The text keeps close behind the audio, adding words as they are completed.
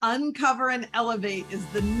Uncover and Elevate is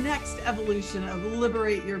the next evolution of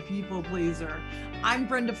Liberate Your People Pleaser. I'm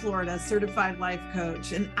Brenda Florida, certified life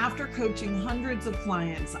coach, and after coaching hundreds of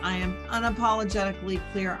clients, I am unapologetically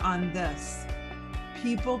clear on this.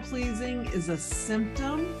 People pleasing is a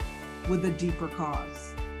symptom with a deeper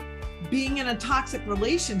cause. Being in a toxic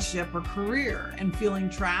relationship or career and feeling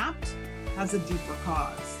trapped has a deeper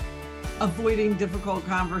cause. Avoiding difficult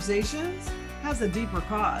conversations has a deeper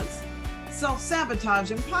cause. Self-sabotage,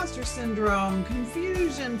 imposter syndrome,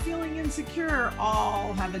 confusion, feeling insecure,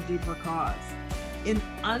 all have a deeper cause. In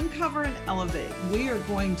Uncover and Elevate, we are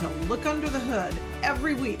going to look under the hood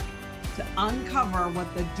every week to uncover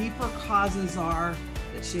what the deeper causes are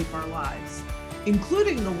that shape our lives,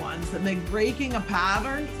 including the ones that make breaking a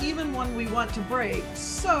pattern, even one we want to break,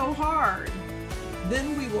 so hard.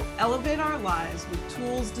 Then we will elevate our lives with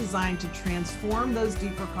tools designed to transform those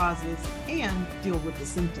deeper causes and deal with the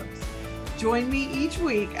symptoms. Join me each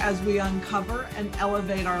week as we uncover and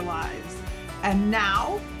elevate our lives. And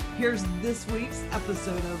now, here's this week's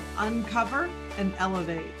episode of Uncover and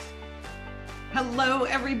Elevate. Hello,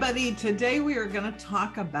 everybody. Today we are going to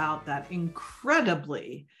talk about that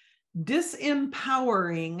incredibly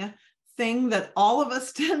disempowering thing that all of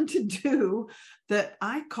us tend to do that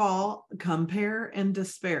I call compare and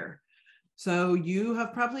despair. So you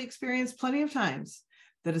have probably experienced plenty of times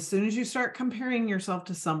that as soon as you start comparing yourself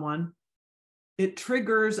to someone, it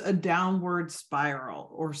triggers a downward spiral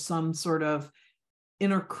or some sort of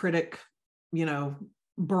inner critic,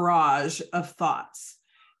 barrage of thoughts.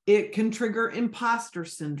 It can trigger imposter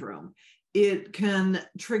syndrome. It can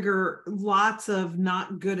trigger lots of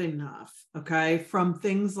not good enough, okay? From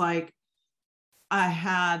things like, I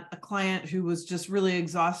had a client who was just really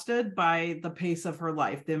exhausted by the pace of her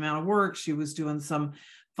life, the amount of work. She was doing some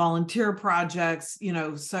volunteer projects,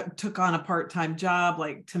 took on a part-time job.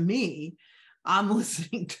 Like, to me, I'm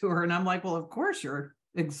listening to her and I'm like, well, of course you're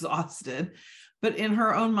exhausted. But in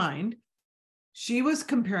her own mind, she was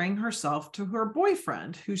comparing herself to her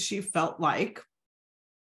boyfriend, who she felt like,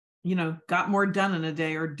 got more done in a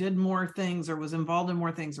day or did more things or was involved in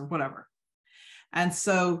more things or whatever. And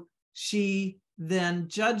so she then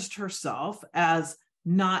judged herself as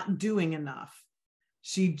not doing enough.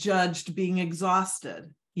 She judged being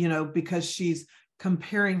exhausted, because she's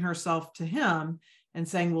comparing herself to him and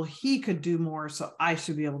saying, well, he could do more, so I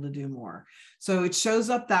should be able to do more. So it shows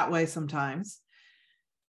up that way sometimes.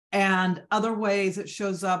 And other ways it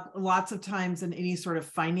shows up lots of times in any sort of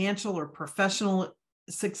financial or professional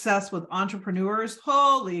success with entrepreneurs.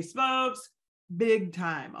 Holy smokes, big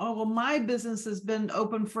time. Oh, well, my business has been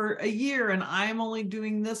open for a year and I'm only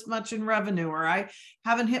doing this much in revenue, or I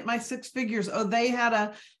haven't hit my 6 figures. Oh, they had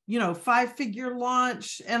a 5-figure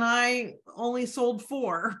launch and I only sold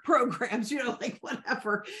 4 programs,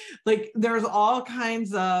 whatever. Like, there's all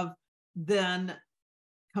kinds of then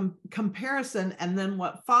comparison. And then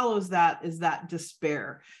what follows that is that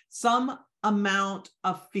despair, some amount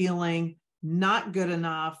of feeling not good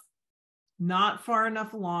enough, not far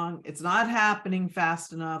enough along, it's not happening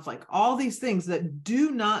fast enough, like all these things that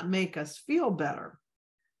do not make us feel better.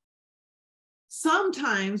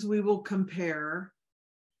 Sometimes we will compare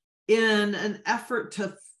in an effort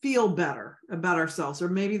to feel better about ourselves, or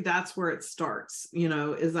maybe that's where it starts,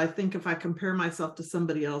 is I think if I compare myself to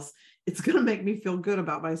somebody else, it's going to make me feel good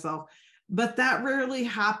about myself, but that rarely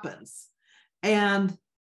happens. And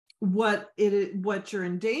what you're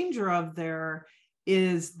in danger of there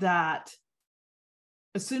is that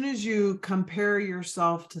as soon as you compare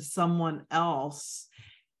yourself to someone else,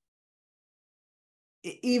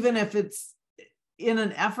 even if it's in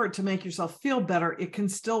an effort to make yourself feel better, it can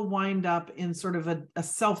still wind up in sort of an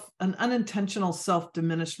unintentional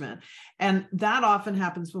self-diminishment. And that often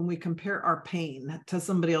happens when we compare our pain to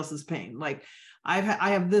somebody else's pain. Like, I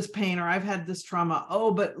have this pain, or I've had this trauma.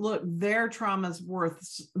 Oh, but look, their trauma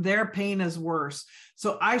is their pain is worse.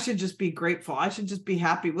 So I should just be grateful. I should just be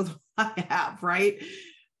happy with what I have, right?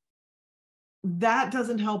 That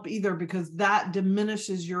doesn't help either, because that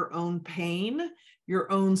diminishes your own pain,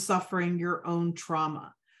 your own suffering, your own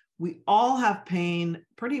trauma. We all have pain.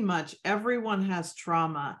 Pretty much everyone has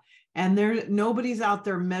trauma, and nobody's out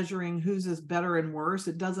there measuring whose is better and worse.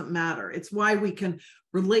 It doesn't matter. It's why we can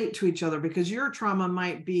relate to each other, because your trauma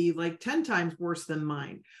might be like 10 times worse than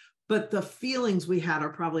mine, but the feelings we had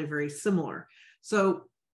are probably very similar. So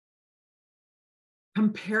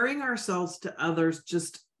comparing ourselves to others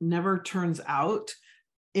just never turns out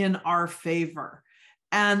in our favor.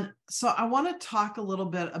 And so I want to talk a little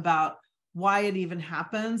bit about why it even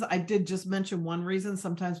happens. I did just mention one reason.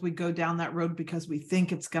 Sometimes we go down that road because we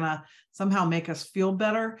think it's going to somehow make us feel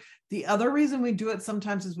better. The other reason we do it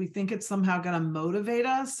sometimes is we think it's somehow going to motivate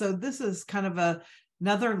us. So this is kind of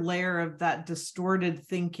another layer of that distorted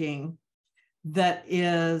thinking that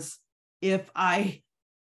is, if I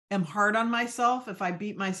am hard on myself, if I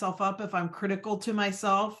beat myself up, if I'm critical to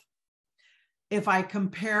myself, if I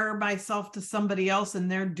compare myself to somebody else and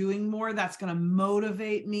they're doing more, that's going to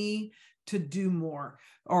motivate me to do more.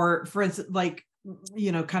 Or for instance, like,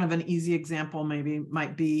 kind of an easy example maybe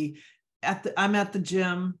might be I'm at the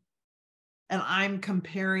gym and I'm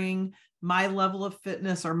comparing my level of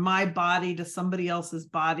fitness or my body to somebody else's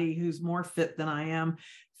body who's more fit than I am,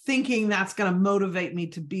 thinking that's going to motivate me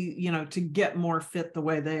to be, to get more fit the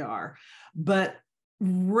way they are. But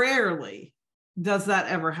rarely does that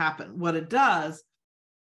ever happen. What it does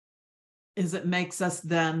is it makes us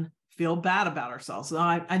then feel bad about ourselves. So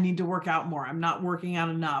I need to work out more. I'm not working out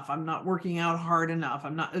enough. I'm not working out hard enough.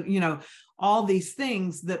 I'm not, all these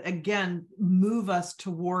things that again move us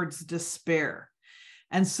towards despair.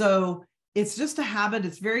 And so it's just a habit.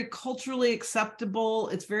 It's very culturally acceptable.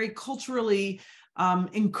 It's very culturally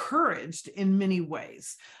encouraged in many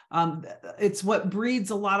ways. It's what breeds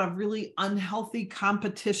a lot of really unhealthy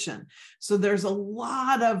competition. So there's a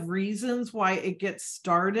lot of reasons why it gets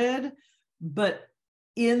started, but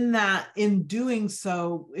in doing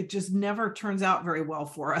so, it just never turns out very well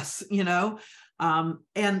for us,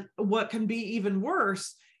 and what can be even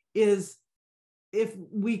worse is if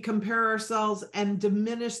we compare ourselves and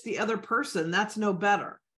diminish the other person. That's no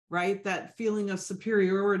better, right? That feeling of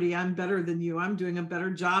superiority, I'm better than you, I'm doing a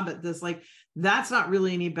better job at this, like that's not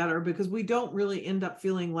really any better, because we don't really end up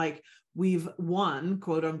feeling like we've won,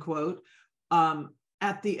 quote unquote,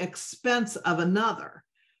 at the expense of another.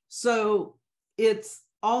 So it's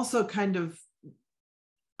also kind of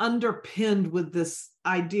underpinned with this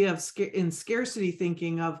idea of scarcity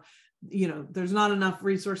thinking of, there's not enough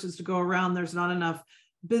resources to go around. There's not enough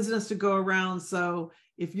business to go around. So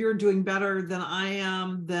if you're doing better than I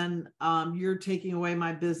am, then you're taking away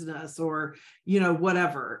my business, or,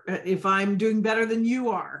 whatever, if I'm doing better than you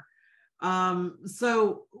are.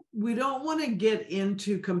 So we don't want to get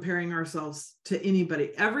into comparing ourselves to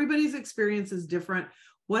anybody. Everybody's experience is different.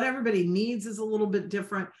 What everybody needs is a little bit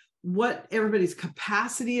different. What everybody's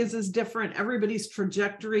capacity is different. Everybody's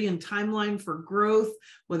trajectory and timeline for growth,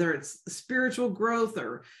 whether it's spiritual growth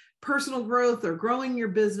or personal growth or growing your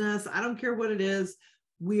business, I don't care what it is.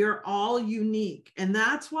 We are all unique. And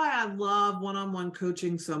that's why I love one-on-one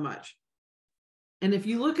coaching so much. And if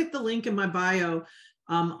you look at the link in my bio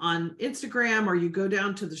on Instagram, or you go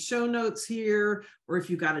down to the show notes here, or if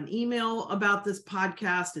you got an email about this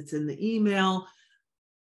podcast, it's in the email.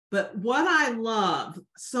 But what I love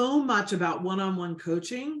so much about one-on-one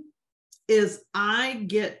coaching is I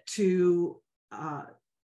get to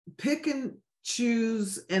pick and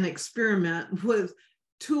choose and experiment with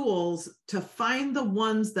tools to find the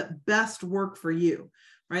ones that best work for you,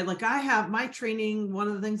 right? Like I have my training, one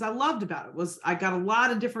of the things I loved about it was I got a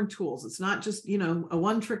lot of different tools. It's not just, a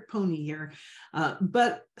one-trick pony here,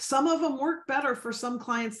 but some of them work better for some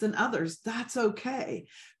clients than others. That's okay,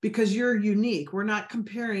 because you're unique. We're not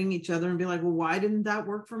comparing each other and be like, well, why didn't that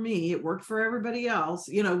work for me? It worked for everybody else,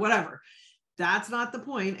 whatever. That's not the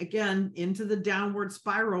point. Again, into the downward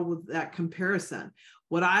spiral with that comparison.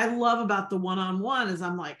 What I love about the one-on-one is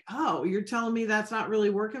I'm like, oh, you're telling me that's not really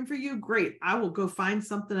working for you? Great. I will go find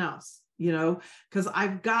something else, because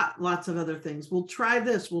I've got lots of other things. We'll try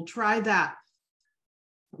this. We'll try that,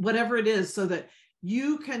 whatever it is, so that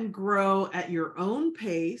you can grow at your own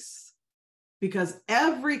pace, because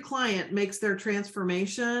every client makes their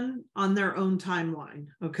transformation on their own timeline.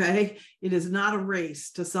 Okay. It is not a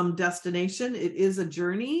race to some destination. It is a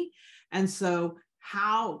journey. And so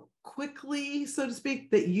how quickly, so to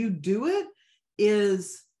speak, that you do it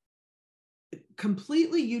is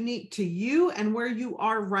completely unique to you and where you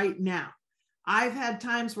are right now. I've had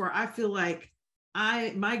times where I feel like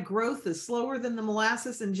my growth is slower than the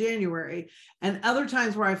molasses in January, and other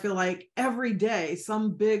times where I feel like every day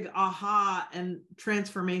some big aha and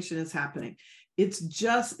transformation is happening.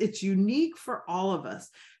 It's unique for all of us.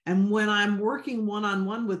 And when I'm working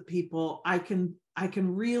one-on-one with people, I can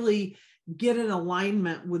really get in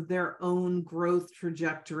alignment with their own growth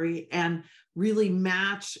trajectory and really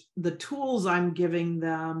match the tools I'm giving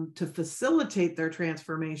them to facilitate their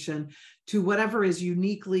transformation to whatever is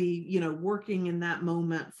uniquely, working in that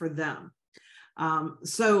moment for them.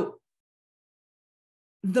 So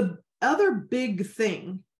the other big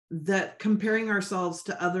thing that comparing ourselves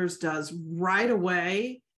to others does right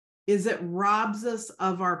away is it robs us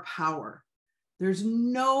of our power. There's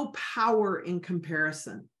no power in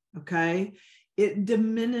comparison. Okay. It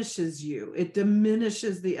diminishes you. It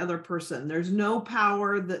diminishes the other person. There's no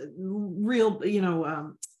power that real,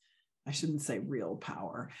 I shouldn't say real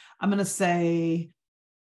power. I'm going to say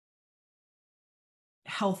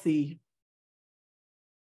healthy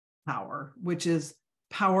power, which is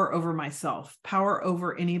power over myself. Power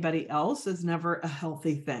over anybody else is never a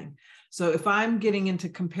healthy thing. So if I'm getting into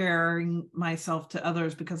comparing myself to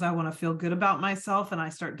others because I want to feel good about myself and I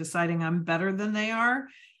start deciding I'm better than they are,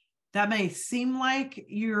 that may seem like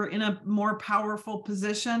you're in a more powerful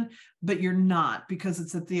position, but you're not, because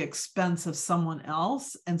it's at the expense of someone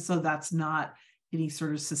else. And so that's not any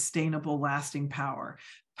sort of sustainable, lasting power.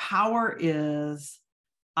 Power is,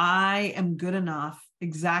 I am good enough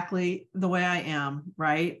exactly the way I am,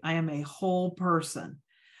 right? I am a whole person.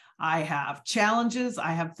 I have challenges.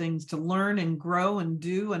 I have things to learn and grow and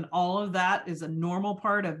do. And all of that is a normal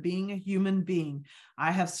part of being a human being.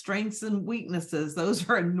 I have strengths and weaknesses. Those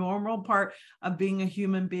are a normal part of being a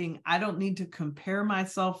human being. I don't need to compare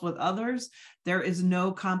myself with others. There is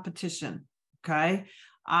no competition. Okay.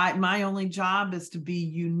 My only job is to be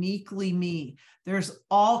uniquely me. There's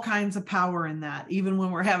all kinds of power in that. Even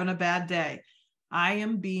when we're having a bad day, I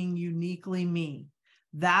am being uniquely me.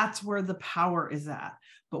 That's where the power is at.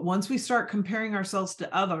 But once we start comparing ourselves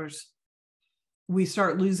to others, we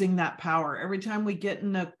start losing that power. Every time we get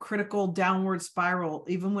in a critical downward spiral,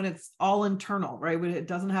 even when it's all internal, right? It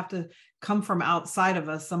doesn't have to come from outside of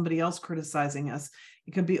us, somebody else criticizing us.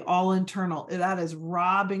 It could be all internal. That is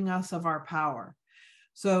robbing us of our power.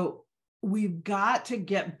 So we've got to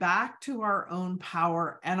get back to our own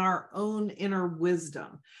power and our own inner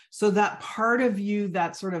wisdom. So that part of you,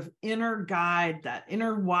 that sort of inner guide, that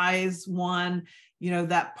inner wise one,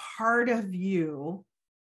 that part of you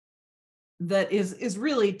that is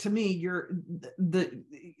really, to me, your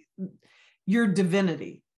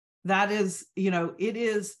divinity. That is, it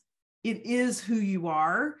is who you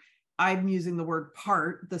are. I'm using the word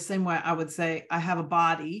part the same way I would say I have a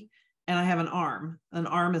body and I have an arm. An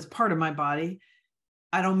arm is part of my body.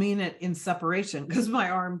 I don't mean it in separation, because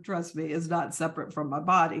my arm, trust me, is not separate from my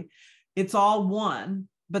body. It's all one,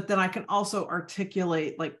 but then I can also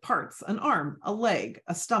articulate like parts, an arm, a leg,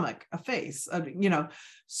 a stomach, a face,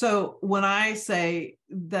 So when I say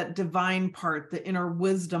that divine part, the inner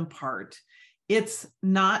wisdom part, it's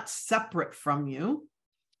not separate from you.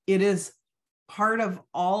 It is part of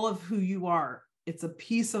all of who you are. It's a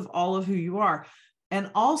piece of all of who you are. And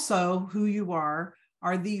also who you are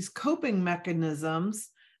these coping mechanisms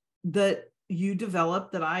that you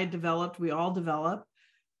develop, that I developed, we all develop,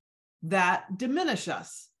 that diminish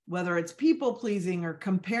us, whether it's people pleasing or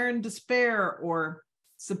compare and despair or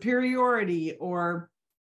superiority or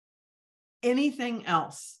anything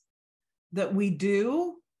else that we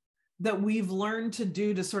do, that we've learned to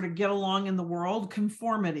do to sort of get along in the world,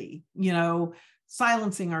 conformity,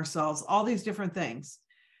 silencing ourselves, all these different things.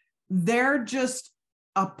 They're just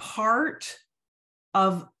a part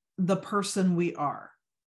of the person we are.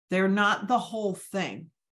 They're not the whole thing.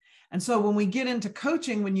 And so when we get into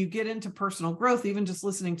coaching, when you get into personal growth, even just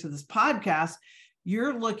listening to this podcast,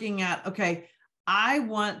 you're looking at, okay, I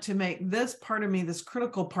want to make this part of me, this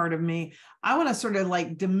critical part of me, I want to sort of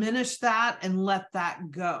like diminish that and let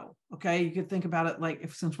that go. Okay. You could think about it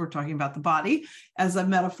like, since we're talking about the body as a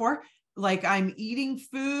metaphor, like I'm eating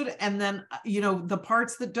food and then, the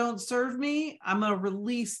parts that don't serve me, I'm going to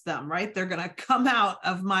release them, right? They're going to come out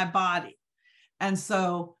of my body. And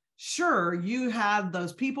so sure, you have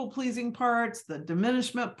those people-pleasing parts, the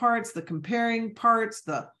diminishment parts, the comparing parts,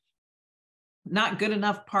 the not good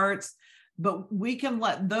enough parts, but we can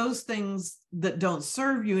let those things that don't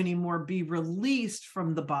serve you anymore be released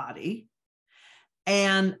from the body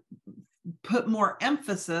and put more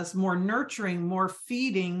emphasis, more nurturing, more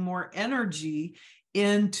feeding, more energy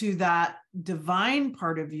into that divine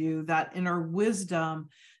part of you, that inner wisdom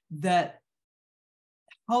that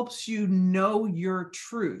helps you know your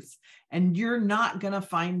truth. And you're not going to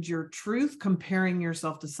find your truth comparing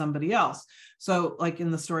yourself to somebody else. So like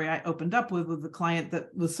in the story I opened up with the client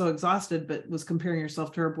that was so exhausted, but was comparing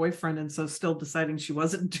herself to her boyfriend. And so still deciding she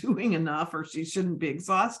wasn't doing enough or she shouldn't be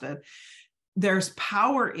exhausted. There's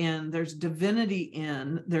power in, there's divinity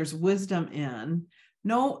in, there's wisdom in.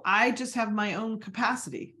 No, I just have my own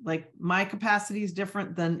capacity. Like my capacity is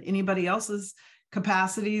different than anybody else's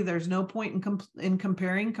capacity. There's no point in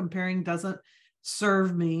comparing. Comparing doesn't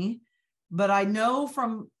serve me. But I know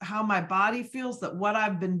from how my body feels that what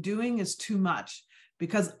I've been doing is too much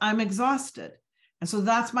because I'm exhausted. And so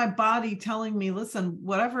that's my body telling me, listen,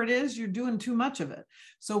 whatever it is, you're doing too much of it.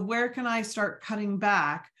 So where can I start cutting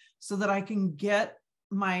back so that I can get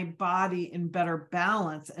my body in better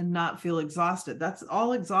balance and not feel exhausted. That's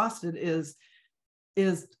all exhausted is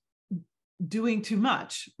doing too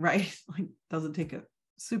much, right? Like, doesn't take a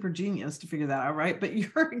super genius to figure that out, right? But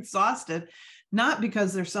you're exhausted, not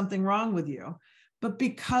because there's something wrong with you, but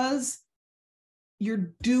because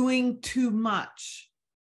you're doing too much,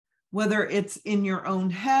 whether it's in your own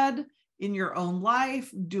head, in your own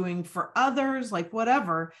life, doing for others, like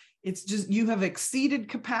whatever. It's just, you have exceeded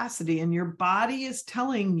capacity, and your body is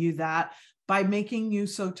telling you that by making you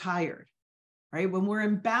so tired, right? When we're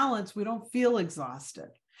in balance, we don't feel exhausted.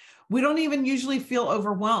 We don't even usually feel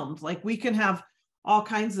overwhelmed. Like, we can have all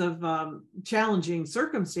kinds of challenging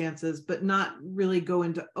circumstances, but not really go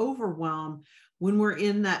into overwhelm when we're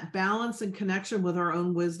in that balance and connection with our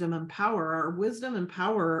own wisdom and power. Our wisdom and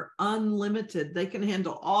power are unlimited. They can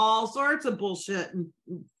handle all sorts of bullshit and,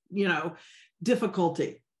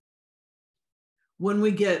 difficulty. When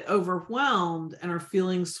we get overwhelmed and are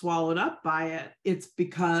feeling swallowed up by it, it's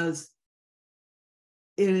because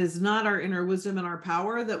it is not our inner wisdom and our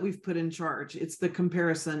power that we've put in charge. It's the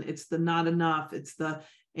comparison. It's the not enough. It's the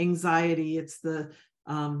anxiety. It's the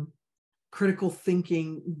critical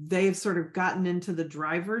thinking. They've sort of gotten into the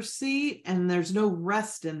driver's seat, and there's no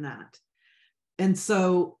rest in that. And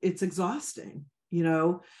so it's exhausting,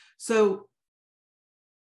 So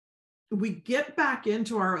we get back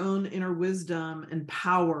into our own inner wisdom and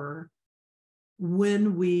power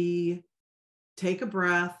when we take a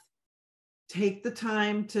breath, take the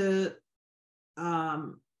time to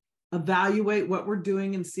evaluate what we're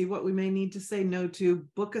doing and see what we may need to say no to,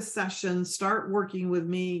 book a session, start working with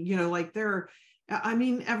me.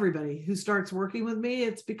 Everybody who starts working with me,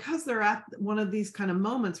 it's because they're at one of these kind of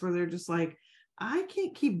moments where they're just like, I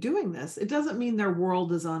can't keep doing this. It doesn't mean their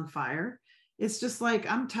world is on fire. It's just like,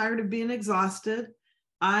 I'm tired of being exhausted.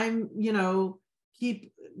 I'm,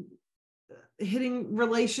 keep hitting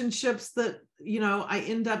relationships that, I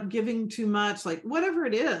end up giving too much, like whatever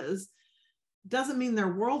it is. Doesn't mean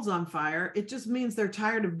their world's on fire. It just means they're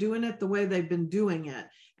tired of doing it the way they've been doing it.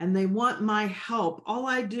 And they want my help. All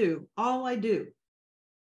I do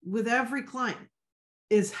with every client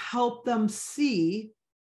is help them see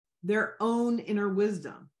their own inner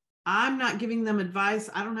wisdom. I'm not giving them advice.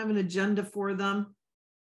 I don't have an agenda for them.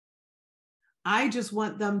 I just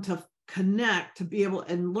want them to connect, to be able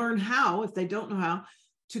and learn how, if they don't know how,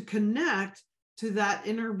 to connect to that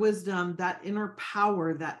inner wisdom, that inner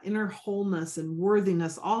power, that inner wholeness and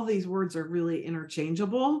worthiness. All these words are really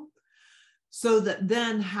interchangeable, so that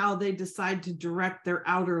then how they decide to direct their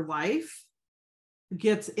outer life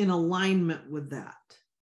gets in alignment with that.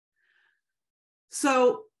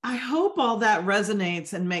 So I hope all that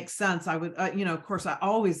resonates and makes sense. I would, of course, I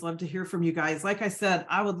always love to hear from you guys. Like I said,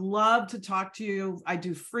 I would love to talk to you. I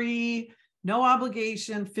do free, no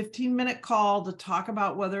obligation, 15-minute call to talk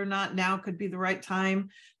about whether or not now could be the right time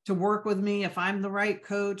to work with me. If I'm the right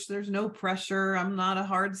coach, there's no pressure. I'm not a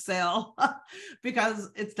hard sell because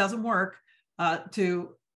it doesn't work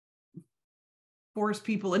to force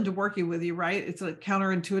people into working with you, right? It's a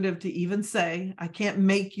counterintuitive to even say, I can't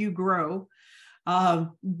make you grow.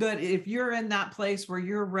 But if you're in that place where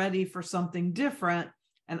you're ready for something different,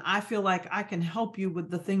 and I feel like I can help you with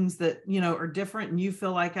the things that, are different, and you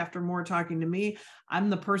feel like after more talking to me, I'm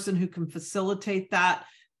the person who can facilitate that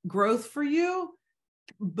growth for you,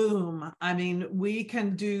 boom. We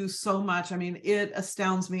can do so much. It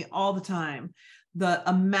astounds me all the time, the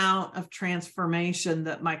amount of transformation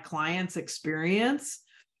that my clients experience.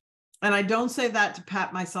 And I don't say that to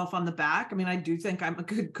pat myself on the back. I do think I'm a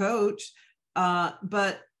good coach.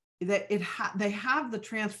 But they have the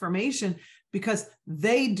transformation because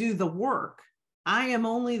they do the work. I am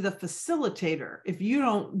only the facilitator. If you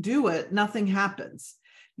don't do it, nothing happens,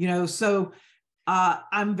 so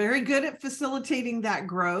I'm very good at facilitating that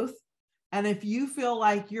growth. And if you feel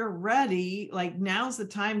like you're ready, like now's the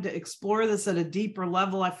time to explore this at a deeper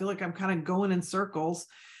level, I feel like I'm kind of going in circles,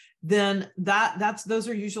 then those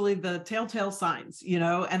are usually the telltale signs,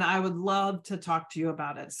 and I would love to talk to you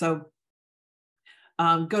about it. So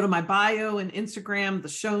go to my bio and Instagram, the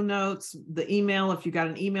show notes, the email. If you got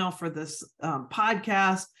an email for this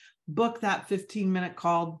podcast, book that 15-minute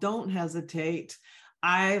call. Don't hesitate.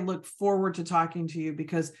 I look forward to talking to you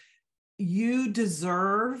because you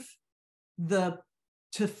deserve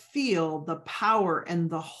to feel the power and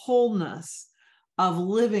the wholeness of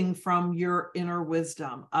living from your inner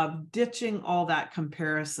wisdom, of ditching all that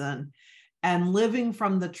comparison and living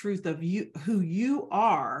from the truth of you, who you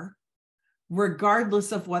are,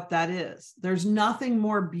 regardless of what that is. There's nothing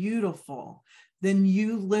more beautiful than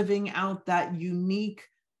you living out that unique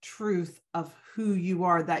truth of who you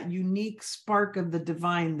are, that unique spark of the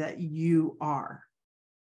divine that you are.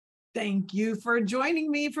 Thank you for joining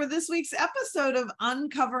me for this week's episode of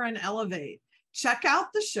Uncover and Elevate. Check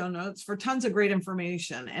out the show notes for tons of great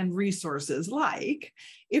information and resources. Like,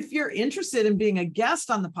 if you're interested in being a guest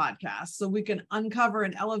on the podcast so we can uncover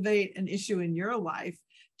and elevate an issue in your life,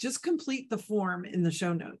 just complete the form in the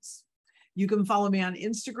show notes. You can follow me on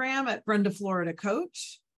Instagram at Brenda Florida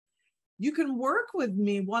Coach. You can work with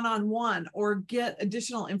me one-on-one or get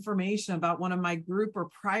additional information about one of my group or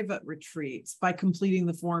private retreats by completing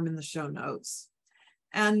the form in the show notes.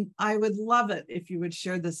 And I would love it if you would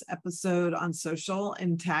share this episode on social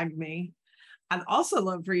and tag me. I'd also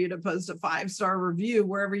love for you to post a 5-star review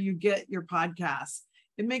wherever you get your podcasts.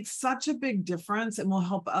 It makes such a big difference and will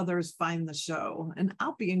help others find the show. And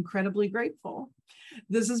I'll be incredibly grateful.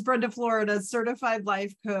 This is Brenda Florida, certified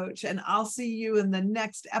life coach, and I'll see you in the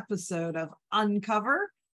next episode of Uncover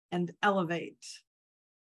and Elevate.